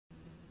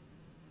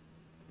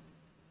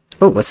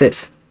Oh, what's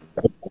this?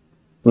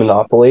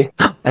 Monopoly.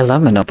 I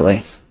love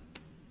Monopoly.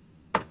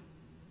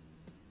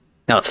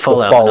 No, it's The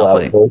Fallout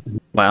Fallout Monopoly.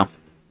 version. Wow.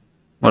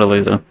 What a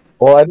loser.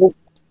 Well,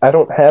 I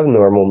don't have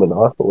normal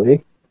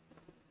Monopoly.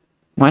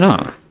 Why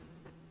not?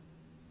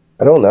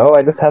 I don't know.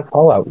 I just have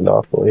Fallout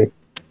Monopoly.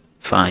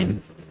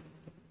 Fine.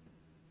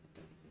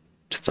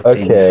 Just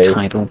updating Okay. the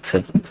title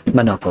to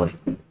Monopoly.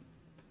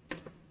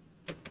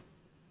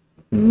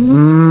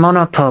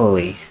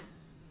 Monopoly.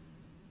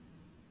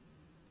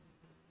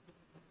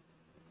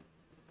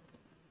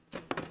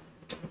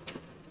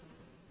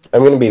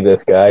 I'm gonna be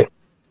this guy.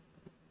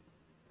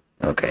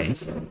 Okay.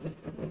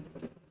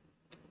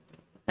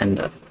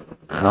 And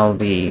I'll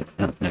be...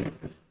 Oh, no.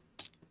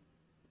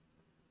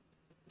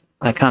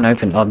 I can't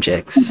open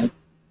objects.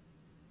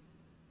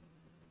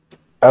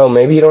 Oh,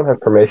 maybe you don't have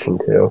permission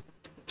to.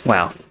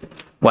 Wow.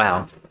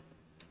 Wow.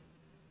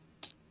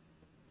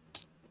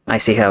 I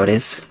see how it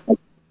is.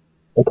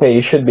 Okay,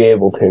 you should be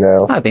able to now.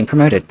 Oh, I've been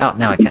promoted. Oh,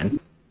 now I can.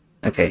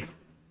 Okay.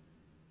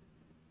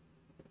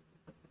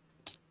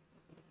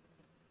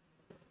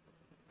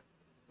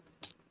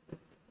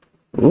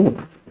 Ooh.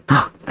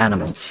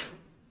 Animals.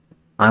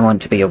 I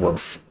want to be a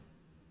wolf.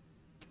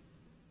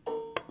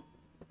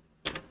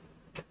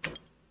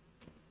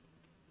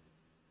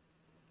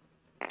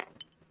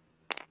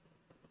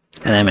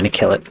 And I'm gonna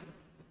kill it.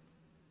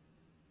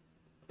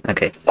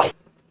 Okay.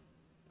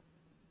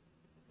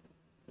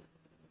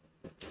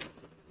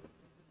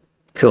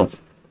 Cool.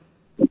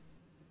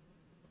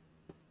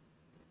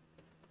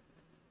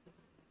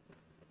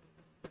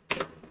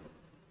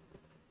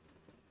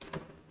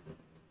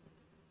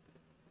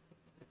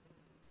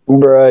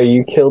 Bruh,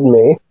 you killed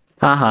me.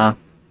 Haha.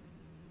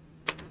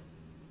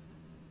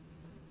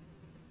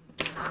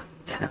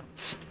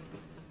 Hounds.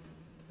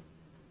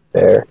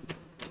 There.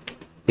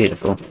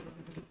 Beautiful.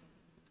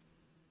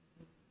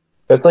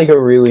 That's like a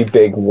really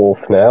big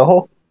wolf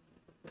now.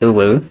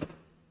 Ooh.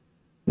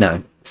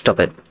 No, stop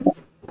it.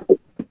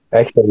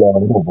 Actually, no, I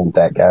don't want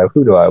that guy.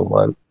 Who do I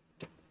want?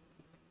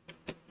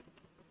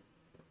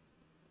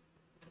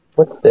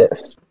 What's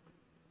this?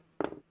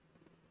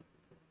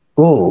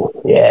 Ooh,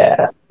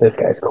 yeah. This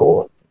guy's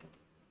cool.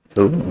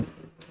 Ooh.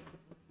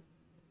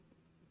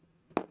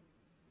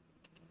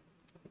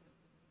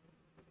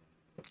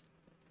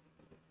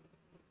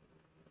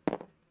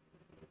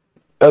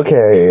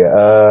 Okay,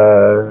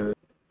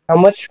 how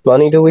much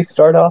money do we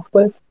start off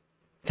with?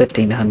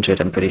 1,500,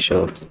 I'm pretty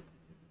sure.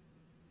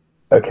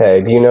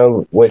 Okay, do you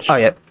know which... Oh,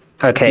 yep.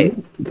 Okay.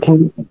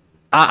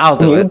 I'll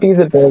Can do you it. be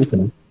the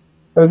banker?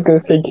 I was gonna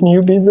say, can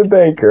you be the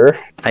banker?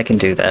 I can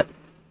do that.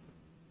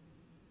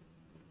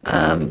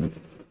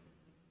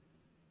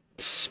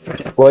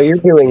 Spread out. While you're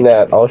doing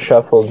that, I'll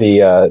shuffle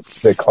the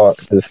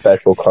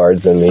special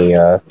cards in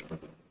the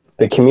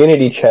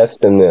community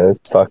chest and the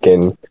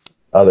fucking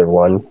other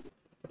one.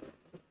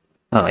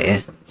 Oh,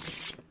 yeah.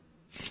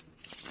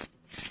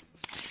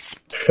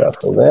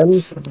 Shuffle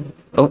them.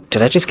 Oh,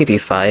 did I just give you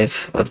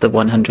 5 of the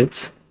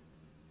 100s?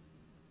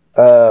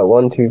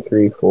 1, 2,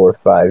 3, 4,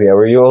 5. Yeah,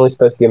 were you only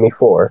supposed to give me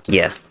 4?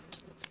 Yeah.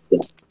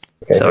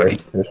 Okay, Sorry.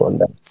 Here's one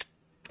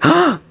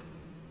down.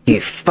 You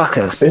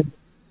fucker.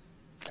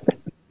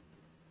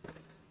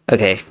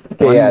 Okay.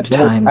 Okay, One yeah,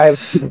 times I have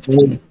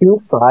 15. 2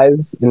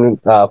 5s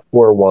and 4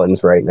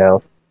 1s right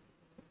now.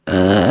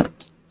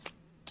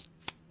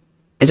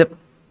 Is it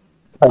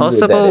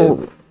possible?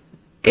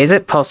 Is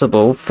it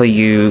possible for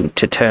you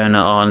to turn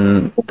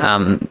on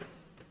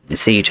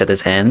see each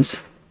other's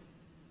hands?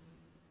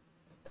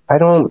 I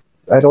don't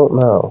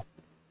know.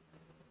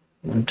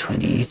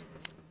 120.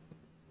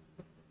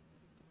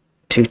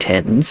 2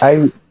 10s.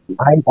 I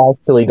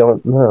actually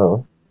don't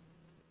know.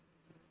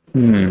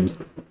 Maybe.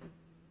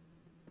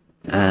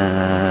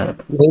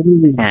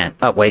 Hand.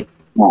 Oh wait.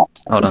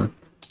 Hold on.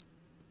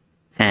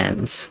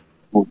 Hands.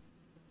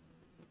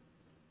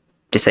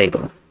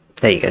 Disable.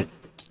 There you go.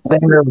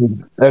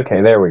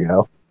 Okay, there we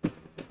go.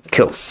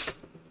 Cool.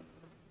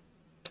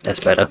 That's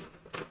better.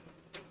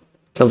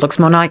 So it looks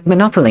more like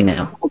Monopoly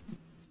now.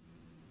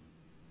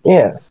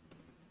 Yes.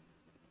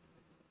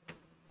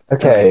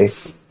 Okay.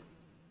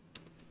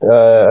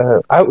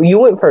 You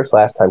went first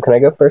last time. Can I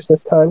go first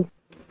this time?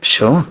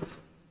 Sure.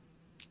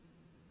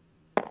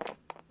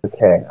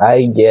 Okay,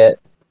 I get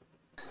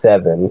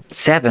 7.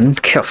 7?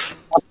 Cuff.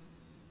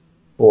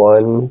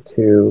 1,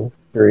 2,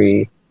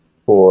 3,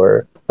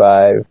 4,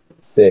 5,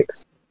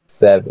 6,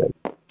 7.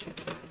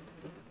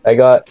 I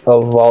got a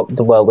Vault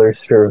Dweller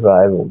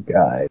Survival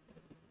Guide.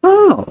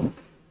 Oh.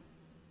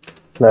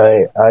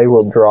 I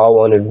will draw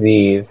one of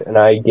these, and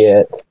I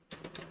get...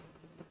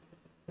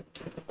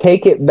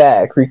 Take it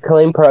back.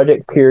 Reclaim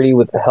Project Purity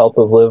with the help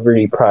of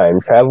Liberty Prime.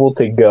 Travel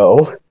to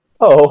Go.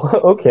 Oh,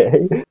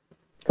 okay.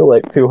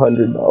 Collect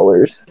 $200.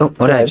 Oh,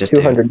 what did I just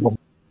 $200. do?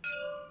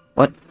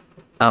 What?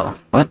 Oh,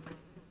 what?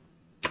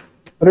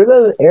 What are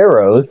those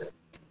arrows?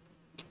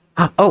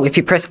 Oh, if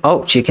you press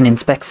Alt, you can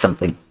inspect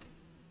something.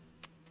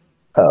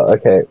 Oh,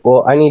 okay.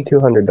 Well, I need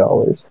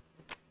 $200.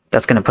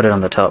 That's gonna put it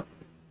on the top.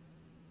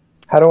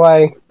 How do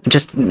I...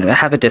 Just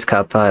have a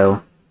discard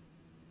pile.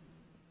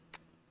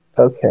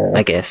 Okay.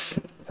 I guess.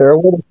 Is there a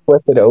way to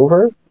flip it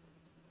over?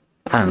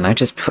 I don't know.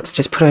 Just put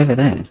it over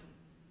there.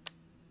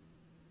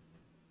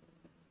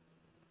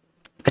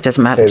 It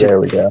doesn't matter. Okay, there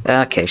we go.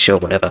 Okay, sure,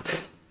 whatever.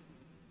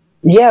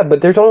 Yeah,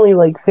 but there's only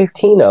like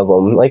 15 of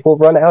them. Like, we'll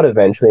run out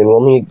eventually, and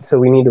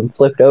we need them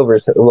flipped over,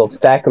 so we'll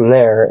stack them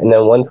there, and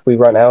then once we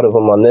run out of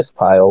them on this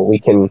pile, we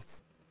can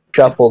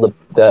shuffle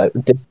the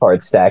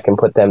discard stack and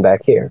put them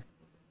back here.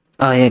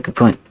 Oh yeah, good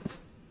point.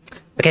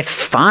 Okay,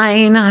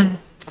 fine.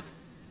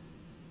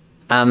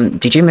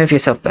 Did you move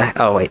yourself back?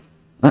 Oh wait,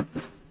 what?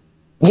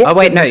 Yeah, oh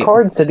wait, no. The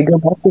card said to go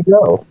back to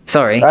go.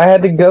 Sorry. I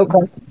had to go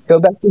back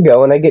to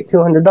go, and I get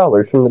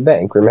 $200 from the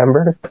bank.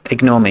 Remember?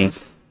 Ignore me.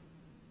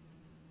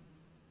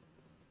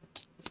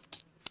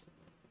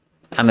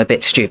 I'm a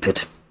bit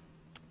stupid.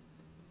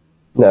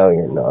 No,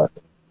 you're not.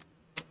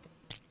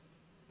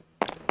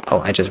 Oh,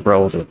 I just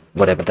rolled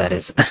whatever that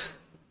is.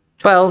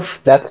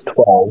 12. That's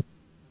 12.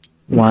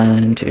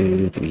 1,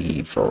 2,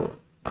 3, 4,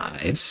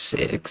 5,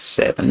 6,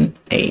 7,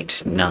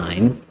 8,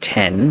 9,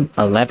 10,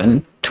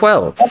 11,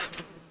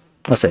 12.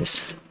 What's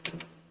this?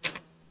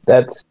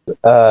 That's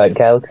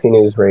Galaxy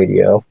News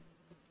Radio.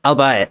 I'll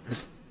buy it.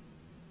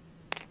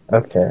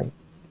 Okay.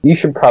 You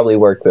should probably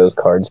work those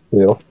cards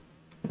too.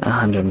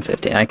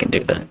 150. I can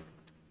do that.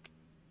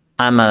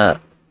 I'm a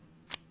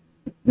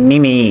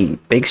Mimi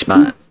Big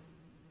Smart.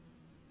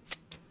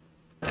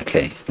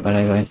 Okay, what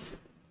am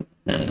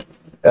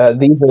I?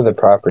 These are the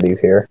properties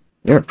here.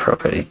 Your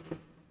property.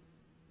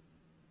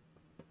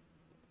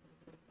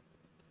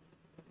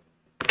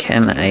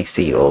 Can I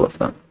see all of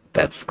them?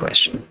 That's the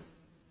question.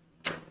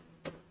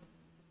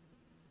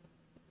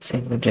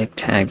 Save object,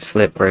 tags,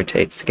 flip,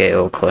 rotate,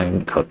 scale,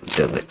 clone, copy,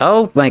 delete.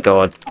 Oh my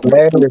god.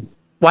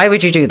 Why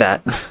would you do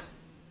that?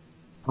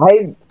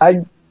 I'm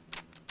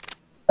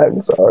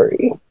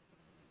sorry.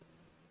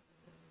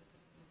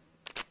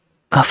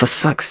 Oh, for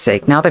fuck's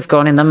sake. Now they've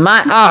gone in the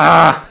mine.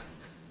 Ah!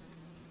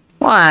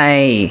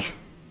 Why?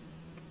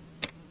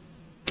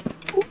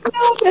 No,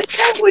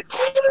 that would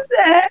do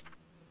that.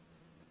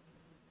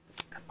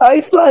 I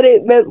thought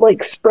it meant,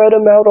 like, spread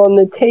them out on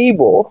the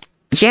table.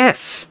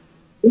 Yes.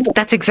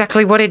 That's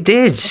exactly what it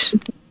did.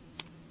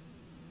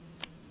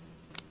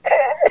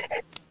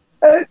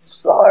 I'm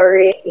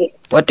sorry.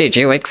 What did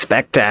you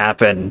expect to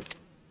happen?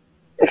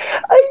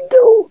 I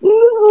don't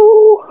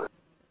know.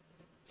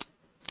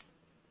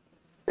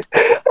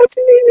 I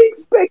didn't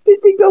expect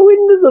it to go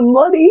into the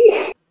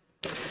money.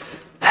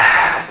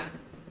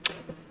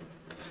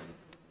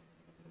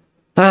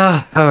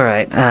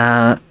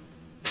 Alright.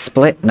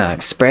 Split? No.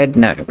 Spread?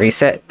 No.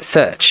 Reset?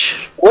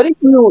 Search. What if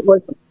you,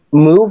 like,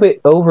 move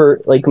it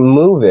over, like,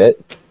 move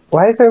it?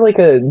 Why is there, like,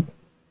 a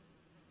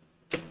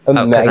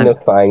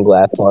magnifying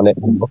glass on it?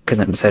 Because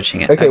I'm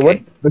searching it.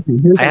 Okay.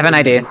 I have an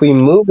idea. If we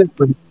move it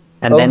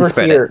and over then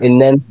spread here, it. and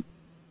then,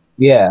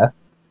 yeah.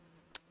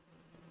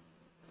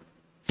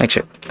 Make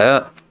sure.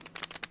 There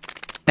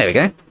we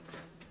go.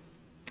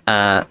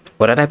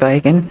 What did I buy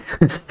again?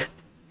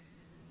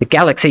 The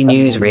Galaxy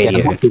News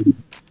Radio.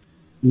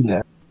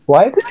 Yeah.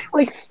 Why do they,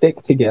 like,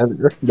 stick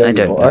together? I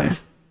don't know.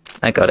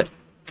 I got it.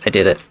 I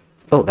did it.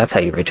 Oh, that's how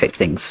you rotate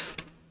things.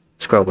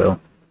 Scroll wheel.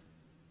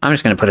 I'm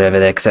just going to put it over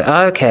there because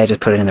okay, I just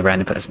put it in the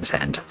random person's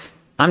hand.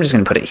 I'm just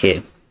going to put it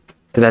here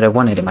because I don't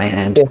want it in my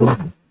hand. Yeah.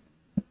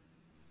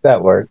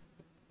 That worked.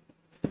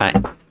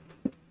 Alright.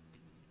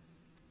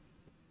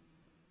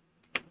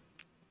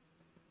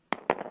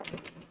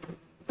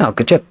 Oh,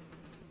 good job.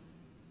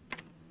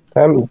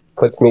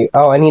 Puts me.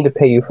 Oh, I need to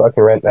pay you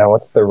fucking rent now.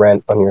 What's the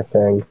rent on your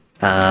thing?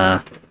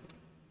 How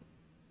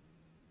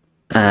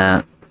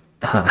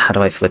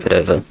do I flip it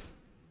over?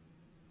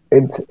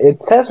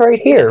 It says right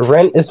here,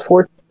 rent is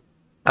 4.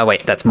 Oh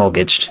wait, that's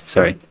mortgaged.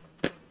 Sorry.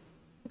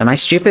 Am I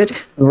stupid?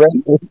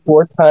 Rent is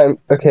 4 times.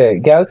 Okay,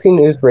 Galaxy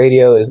News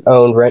Radio is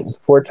owned. Rent is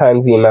 4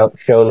 times the amount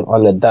shown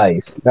on the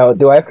dice. Now,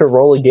 do I have to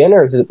roll again,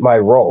 or is it my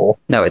roll?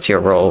 No, it's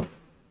your roll.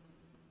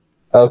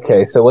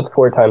 Okay, so what's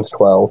 4 times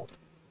 12?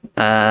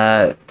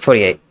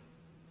 48.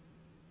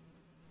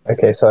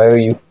 Okay, so I owe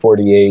you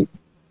 48.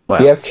 Wow.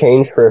 Do you have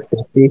change for a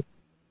 50?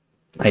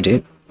 I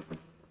do.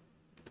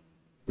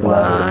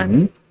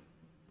 1,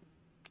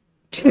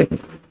 2.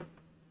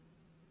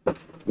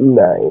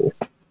 Nice.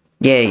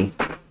 Yay.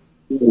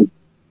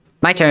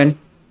 My turn.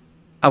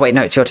 Oh wait,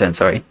 no, it's your turn,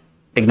 sorry.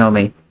 Ignore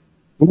me.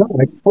 No,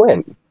 I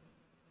win.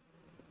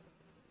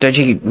 Don't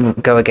you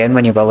go again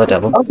when you roll a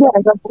double? Oh yeah,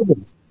 I got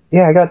doubles.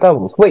 Yeah, I got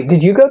doubles. Wait,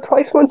 did you go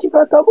twice once you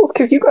got doubles?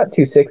 Because you got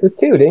 2 6s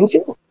too, didn't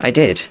you? I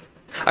did.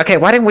 Okay,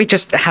 why don't we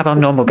just have our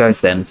normal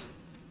goes then?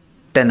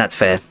 Then that's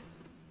fair.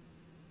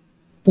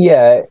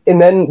 Yeah,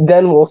 and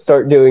then we'll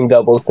start doing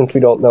doubles since we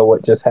don't know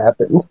what just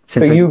happened.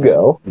 So you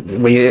go.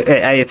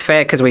 It's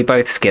fair because we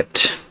both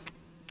skipped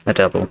a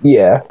double.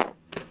 Yeah.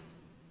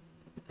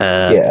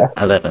 Yeah.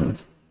 11.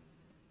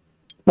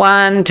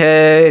 1,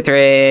 2,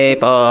 3,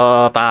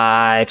 4,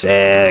 5,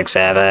 6,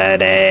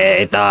 7,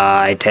 8,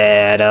 9,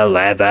 10,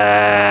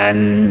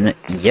 11.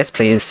 Yes,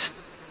 please.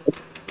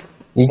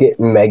 You get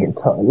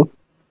megaton.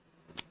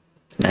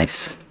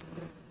 Nice.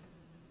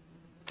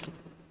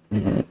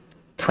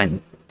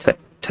 20.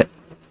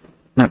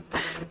 No,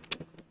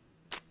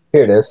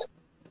 Here it is.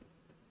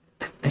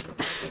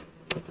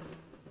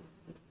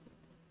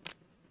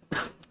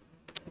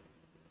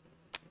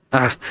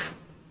 Uh,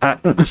 uh,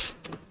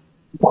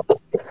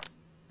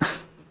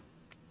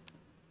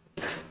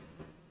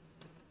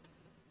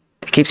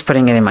 it keeps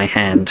putting it in my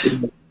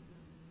hand.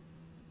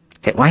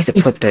 Okay, why is it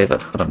flipped over?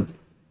 Hold on.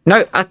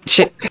 No,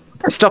 shit.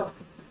 Stop.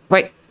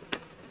 Wait.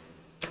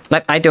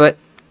 Let I do it.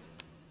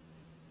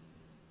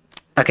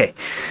 Okay.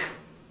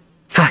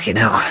 Fucking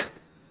hell.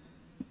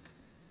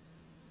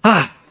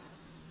 Ah.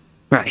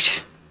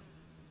 Right.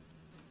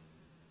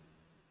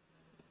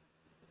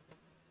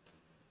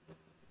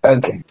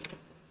 Okay.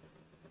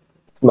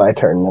 It's my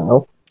turn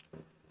now.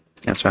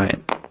 That's right.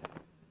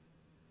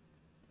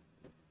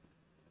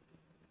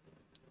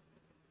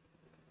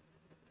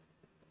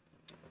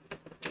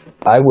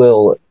 I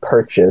will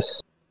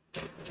purchase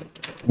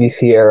the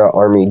Sierra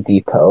Army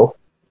Depot.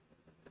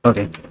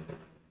 Okay.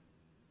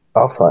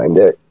 I'll find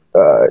it.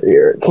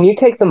 Here. Can you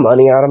take the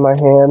money out of my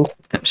hand?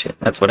 Oh shit,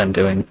 that's what I'm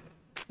doing.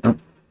 Oh.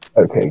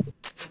 Okay.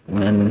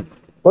 When...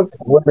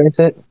 What is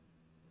it?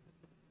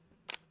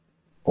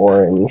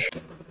 Orange.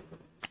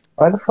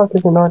 Why the fuck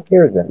is it not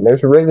here then?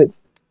 There's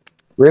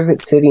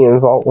Rivet City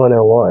and Vault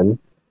 101.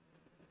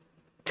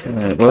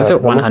 What was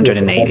it?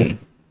 180.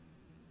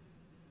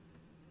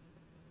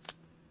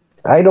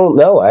 I don't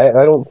know. I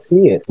don't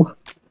see it.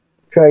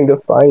 Trying to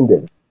find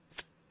it.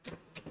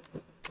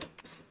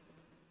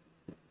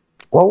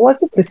 What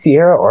was it? The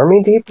Sierra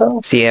Army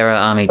Depot? Sierra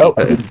Army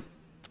Depot.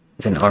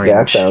 It's an orange.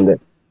 Yeah, I found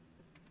it.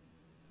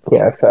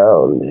 Yeah, I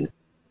found it.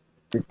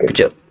 Good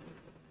job.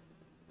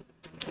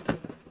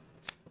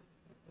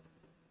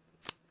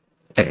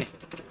 Okay.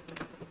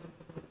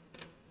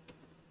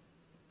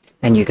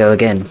 And you go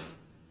again.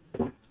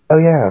 Oh,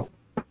 yeah.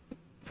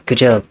 Good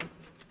job.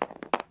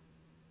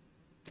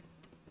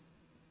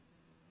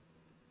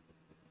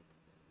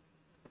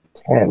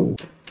 Ten.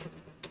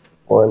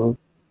 1,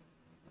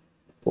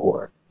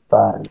 4,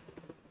 5,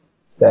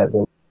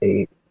 7,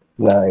 8,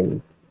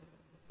 9,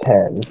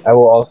 10. I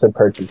will also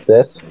purchase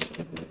this.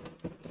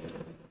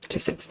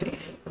 260.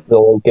 The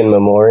Lincoln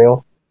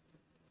Memorial.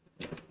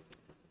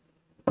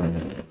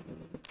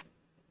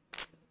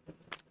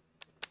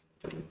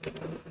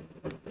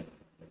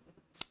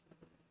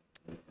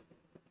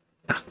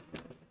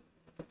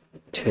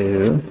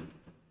 Two.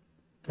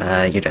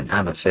 You don't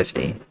have a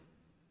 50.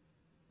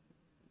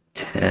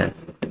 10,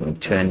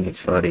 20,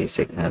 40,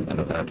 60.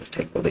 I'll just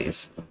take all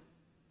these.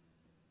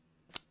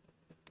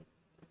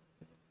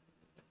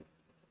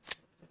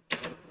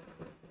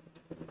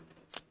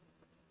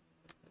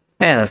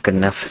 Yeah, that's good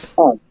enough.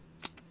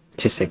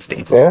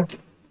 260. Yeah?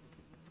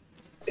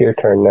 It's your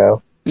turn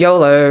now.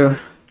 YOLO!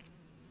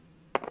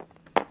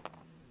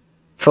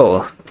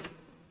 4.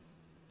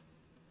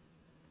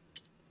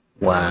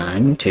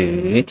 1,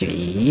 2,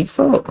 3,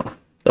 4.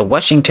 The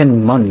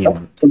Washington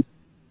Monument.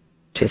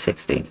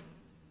 260.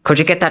 Could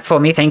you get that for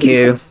me? Thank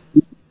you.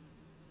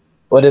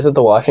 What is it,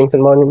 the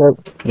Washington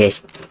Monument?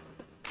 Yes.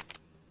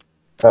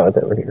 Oh, it's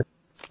over here.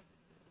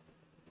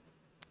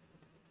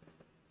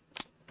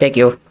 Thank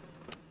you.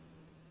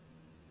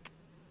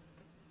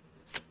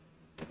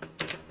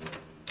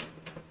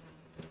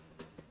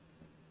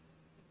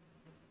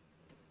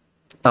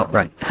 Oh,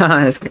 right.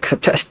 Let's go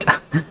test.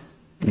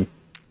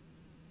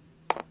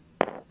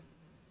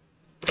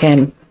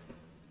 10.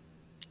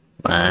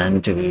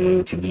 1,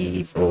 2,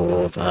 3,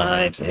 4,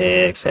 5,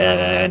 6,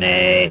 7,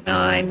 8,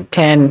 9,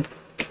 10.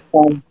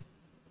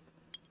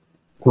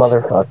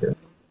 Motherfucker.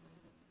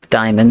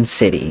 Diamond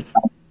City.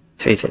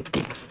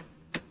 350.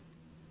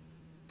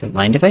 Don't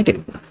mind if I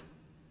do.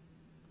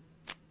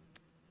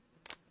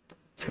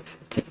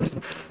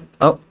 350.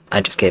 Oh,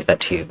 I just gave that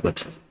to you.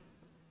 Whoops.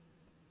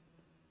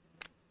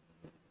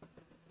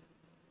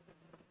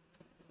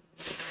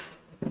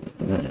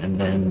 And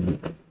then...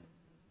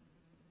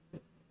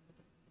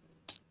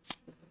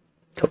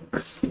 Cool.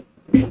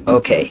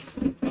 Okay.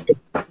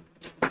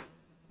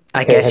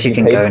 I guess you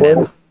can go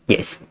now.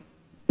 Yes.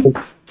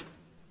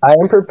 I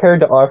am prepared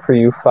to offer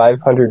you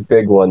 500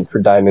 big ones for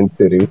Diamond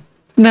City.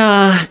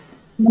 Nah.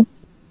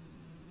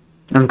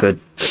 I'm good.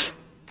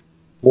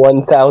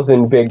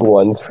 1,000 big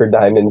ones for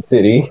Diamond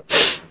City.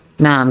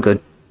 Nah, I'm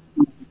good.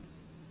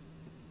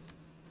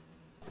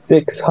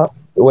 600.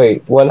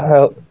 Wait,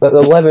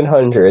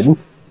 1,100.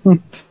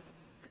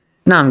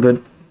 Nah, I'm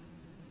good.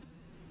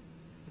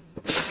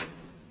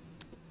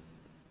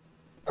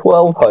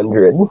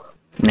 1,200.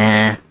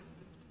 Nah.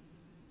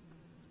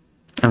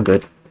 I'm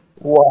good.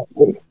 What?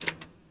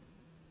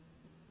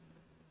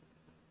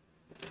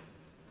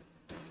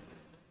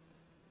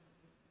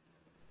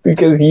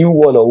 Because you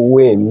want to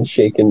win,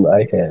 shaking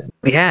my head.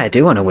 Yeah, I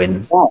do want to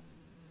win. Yeah.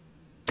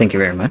 Thank you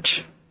very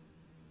much.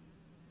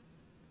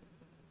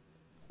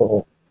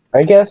 Well,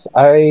 I guess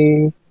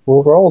I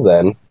will roll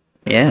then.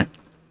 Yeah.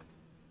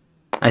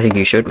 I think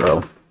you should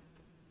roll.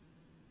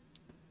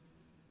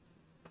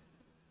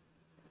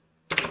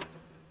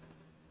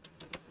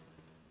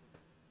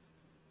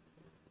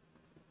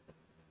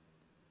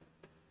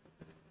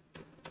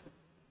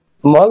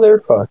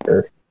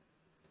 Motherfucker.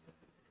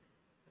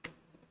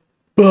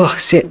 Oh,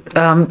 shit.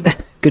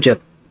 Good job.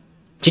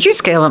 Did you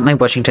scale up my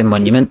Washington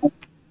Monument?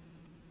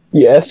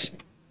 Yes.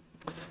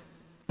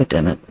 God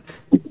damn it.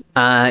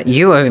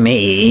 You owe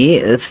me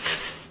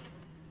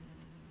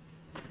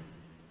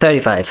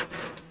 35.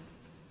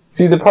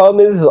 See, the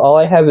problem is all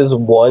I have is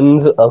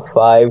ones of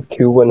 5,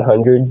 2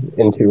 100s,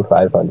 and 2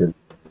 500s.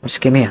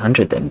 Just give me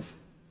 100 then.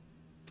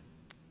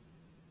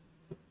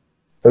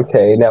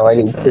 Okay, now I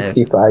need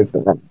 65 for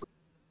that.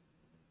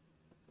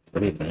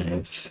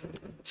 45,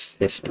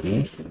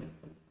 50.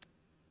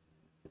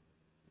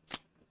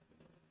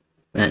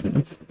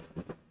 Then.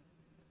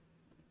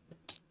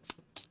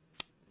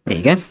 There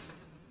you go.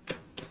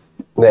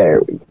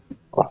 There we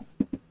go.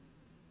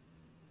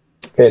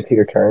 Okay, it's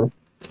your turn.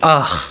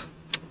 Ugh.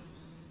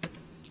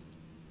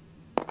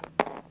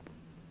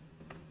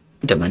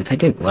 Don't mind if I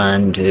do.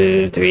 1,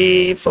 2,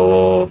 3,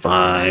 4,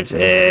 5,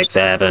 6,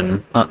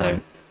 7. Uh-oh.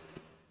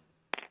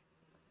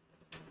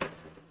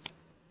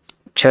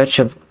 Church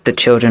of the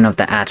Children of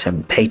the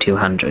Atom, pay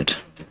 200.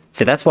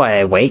 So that's why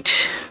I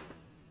wait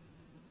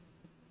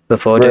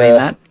before doing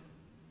that.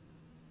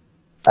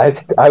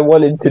 I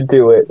wanted to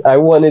do it. I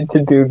wanted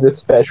to do the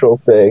special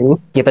thing.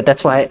 Yeah, but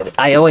that's why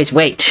I always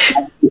wait.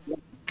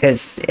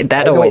 Because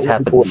that always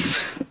happens.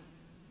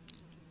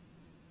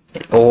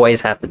 It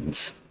always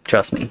happens.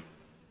 Trust me.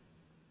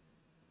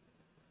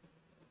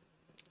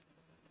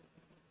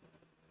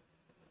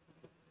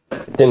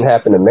 Didn't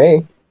happen to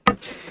me.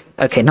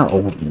 Okay, not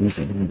always.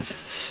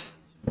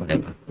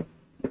 Whatever.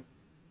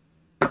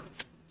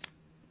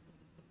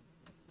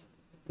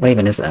 What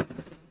even is that?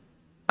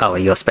 Oh,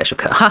 your special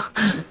car. Huh?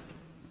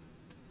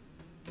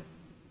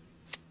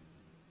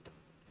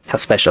 How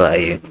special are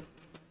you?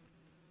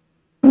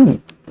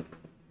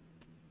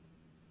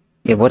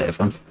 Yeah,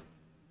 whatever.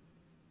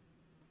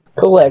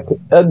 Collect.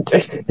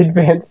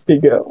 Advance to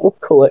go.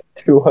 Collect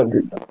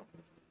 200.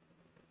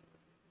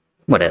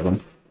 Whatever.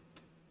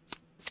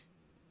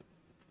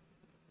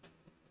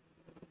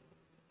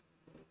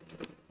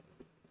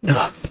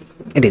 Ugh,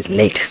 it is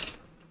late.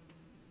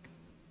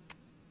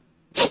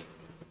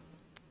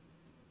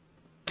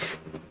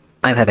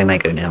 I'm having my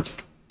go now.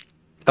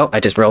 Oh,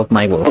 I just rolled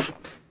my wolf.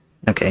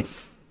 Okay.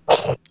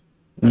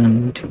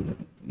 1, 2,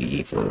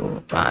 3,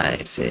 4,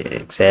 5,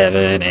 6,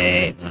 7,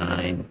 8,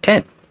 9,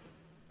 10.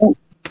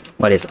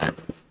 What is that?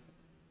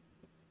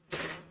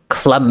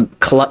 Klamath.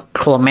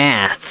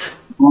 Klamath.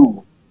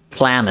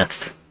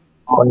 Klamath?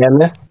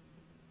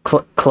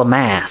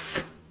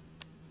 Klamath.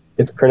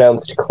 It's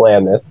pronounced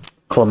Klamath.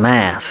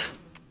 Klamath.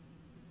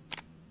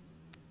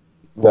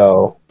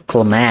 No.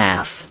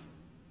 Klamath.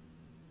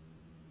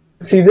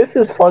 See, this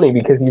is funny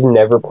because you've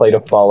never played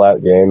a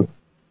Fallout game.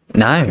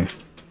 No.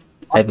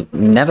 I've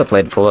never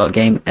played a Fallout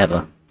game,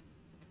 ever.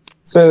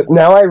 So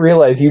now I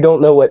realize you don't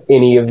know what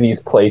any of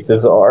these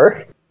places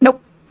are.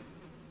 Nope.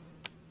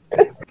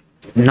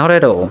 Not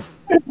at all.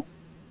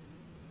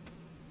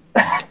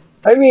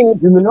 I mean,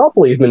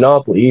 Monopoly is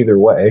Monopoly either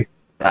way.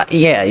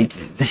 Yeah,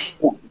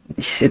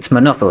 it's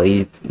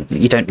Monopoly.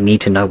 You don't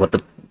need to know what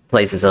the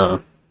places are.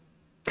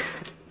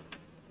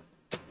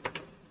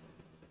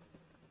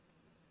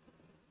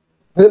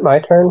 Is it my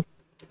turn?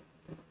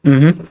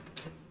 Mm-hmm.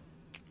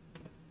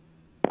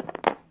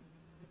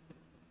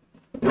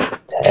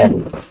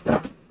 10.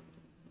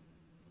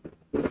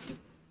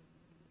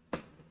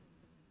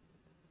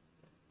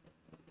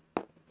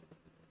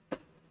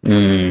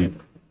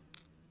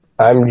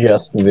 I'm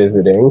just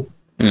visiting.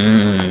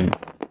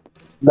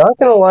 Not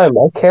gonna lie,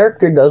 my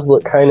character does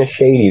look kind of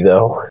shady,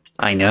 though.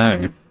 I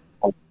know.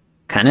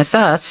 Kinda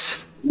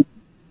sus.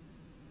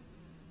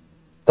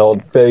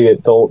 Don't say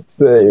it, don't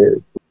say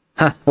it.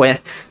 Huh,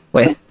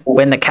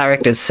 when the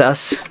character's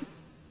sus.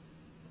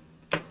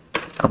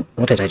 Oh,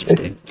 what did I just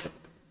do?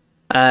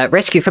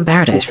 Rescue from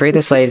paradise. Free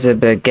the slaves,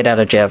 but get out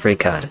of jail free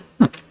card.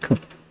 Oh, cool.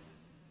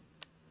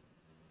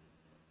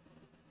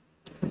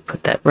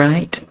 Put that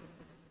right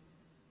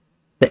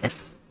there.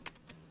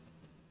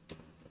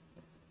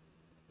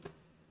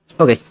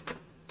 Okay.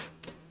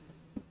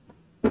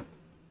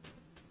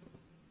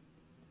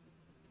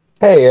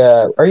 Hey,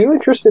 are you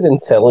interested in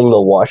selling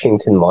the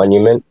Washington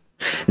Monument?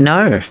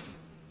 No.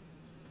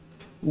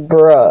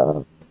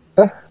 Bruh.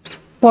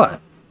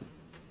 What?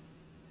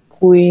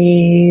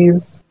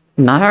 Please.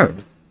 No.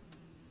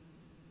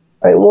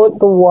 I want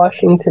the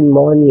Washington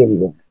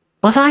Monument.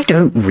 Well, I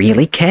don't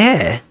really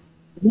care.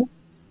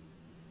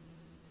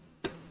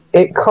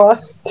 It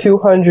costs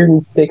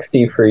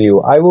 260 for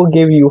you. I will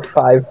give you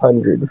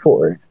 500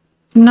 for it.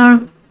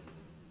 No.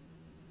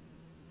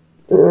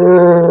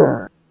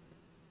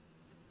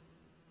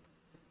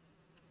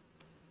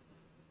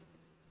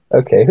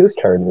 Okay, whose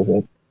turn is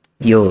it?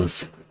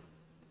 Yours.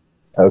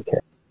 Okay.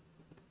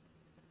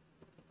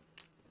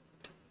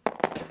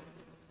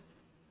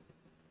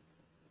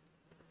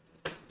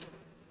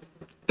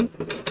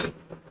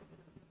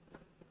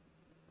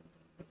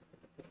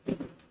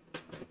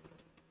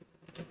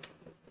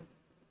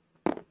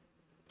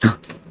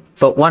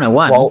 For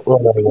 101. Vault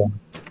 101.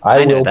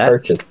 I will that.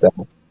 purchase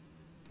them.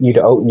 You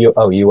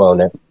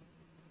own it.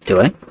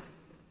 Do I?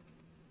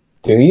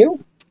 Do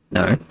you?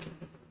 No.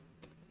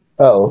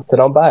 Oh, then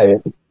I'll buy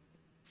it.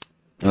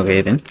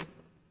 Okay then.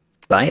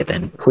 Buy it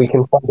then.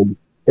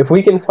 If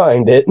we can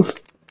find it.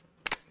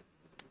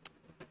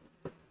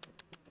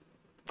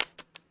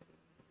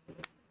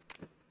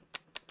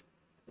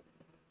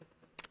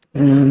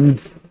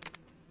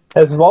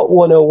 Has Vault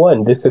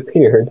 101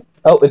 disappeared?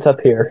 Oh, it's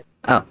up here.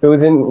 Oh. It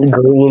was in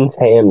Green's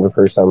hand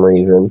for some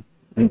reason.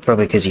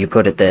 Probably because you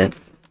put it there.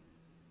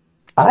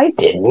 I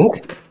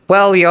didn't.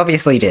 Well, you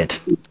obviously did.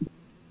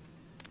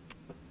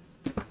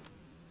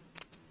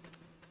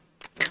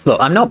 Look,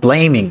 I'm not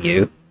blaming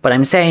you, but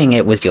I'm saying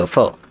it was your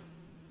fault.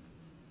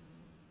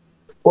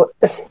 What?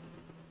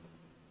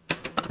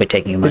 I'll be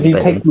taking your Did money, you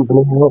baby. take some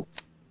money out?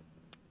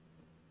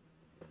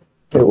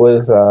 It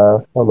was,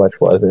 how much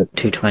was it?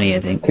 220, I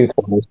think.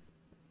 220.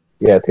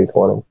 Yeah,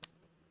 220.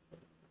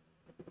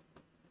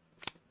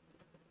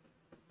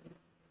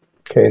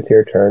 Okay, it's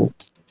your turn.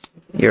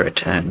 Your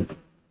turn.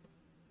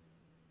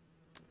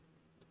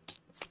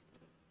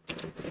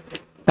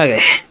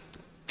 Okay.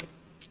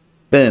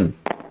 Boom.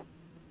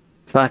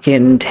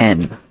 Fucking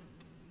 10.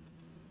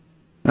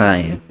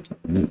 Right.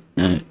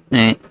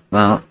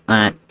 Well,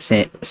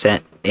 set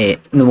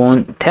it. The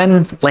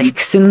 110.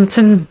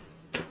 Lexington.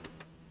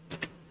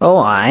 Oh,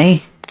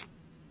 I.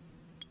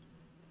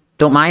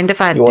 Don't mind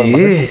if I You want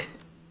do. mine?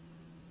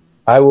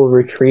 I will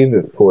retrieve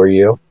it for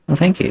you. Well,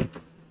 thank you.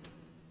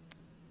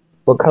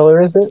 What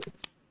color is it?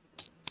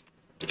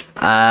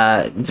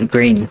 It's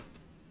green.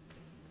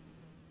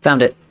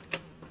 Found it.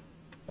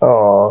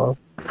 Aww.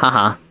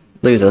 Haha.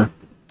 Loser.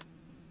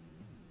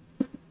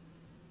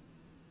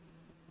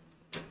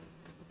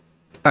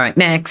 Alright,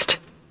 next.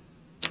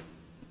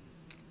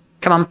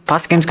 Come on,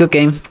 fast game's good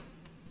game.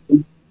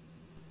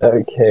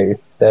 Okay,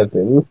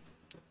 7.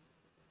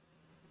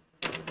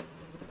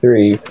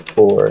 3,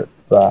 4,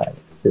 5,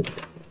 6,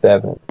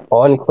 7.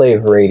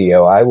 Enclave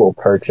radio. I will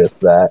purchase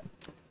that.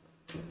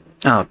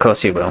 Oh, of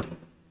course you will.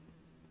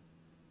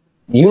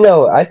 You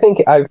know, I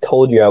think I've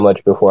told you how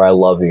much before I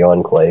love the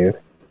Enclave.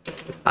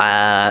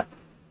 I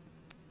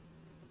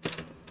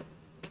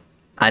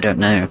don't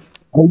know.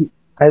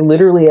 I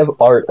literally have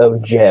art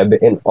of Jeb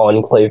in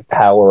Enclave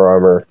power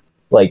armor,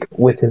 like,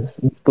 with his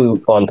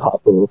boot on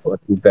top of a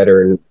fucking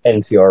veteran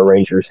NCR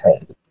Ranger's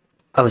head.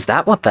 Oh, is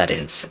that what that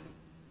is?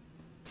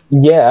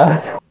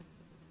 Yeah.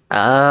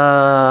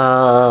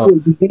 Oh.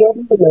 Did you not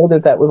even know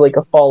that that was like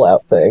a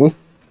Fallout thing?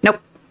 Nope.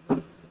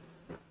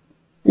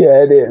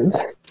 Yeah, it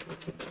is.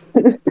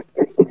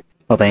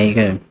 Well, there you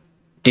go.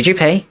 Did you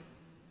pay?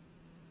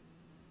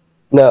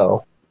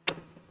 No.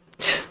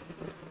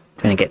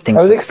 Trying to get things.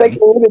 I was for expecting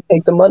free. you to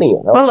take the money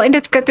out. Well,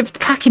 it's got to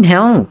fucking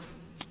hell.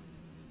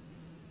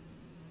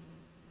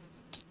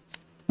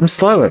 I'm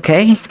slow,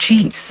 okay?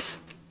 Jeez.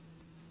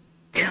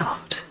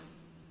 God.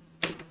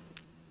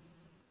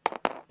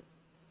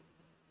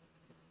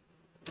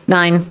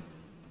 9.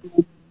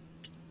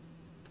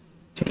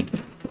 3,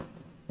 4,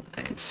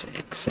 5,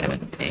 6,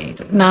 7,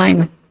 8,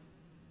 9.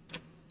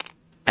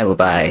 I will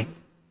buy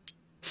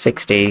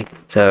 60.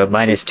 So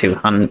minus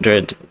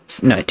 200.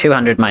 No,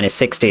 200 minus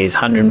 60 is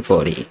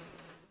 140.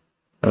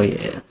 Oh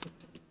yeah.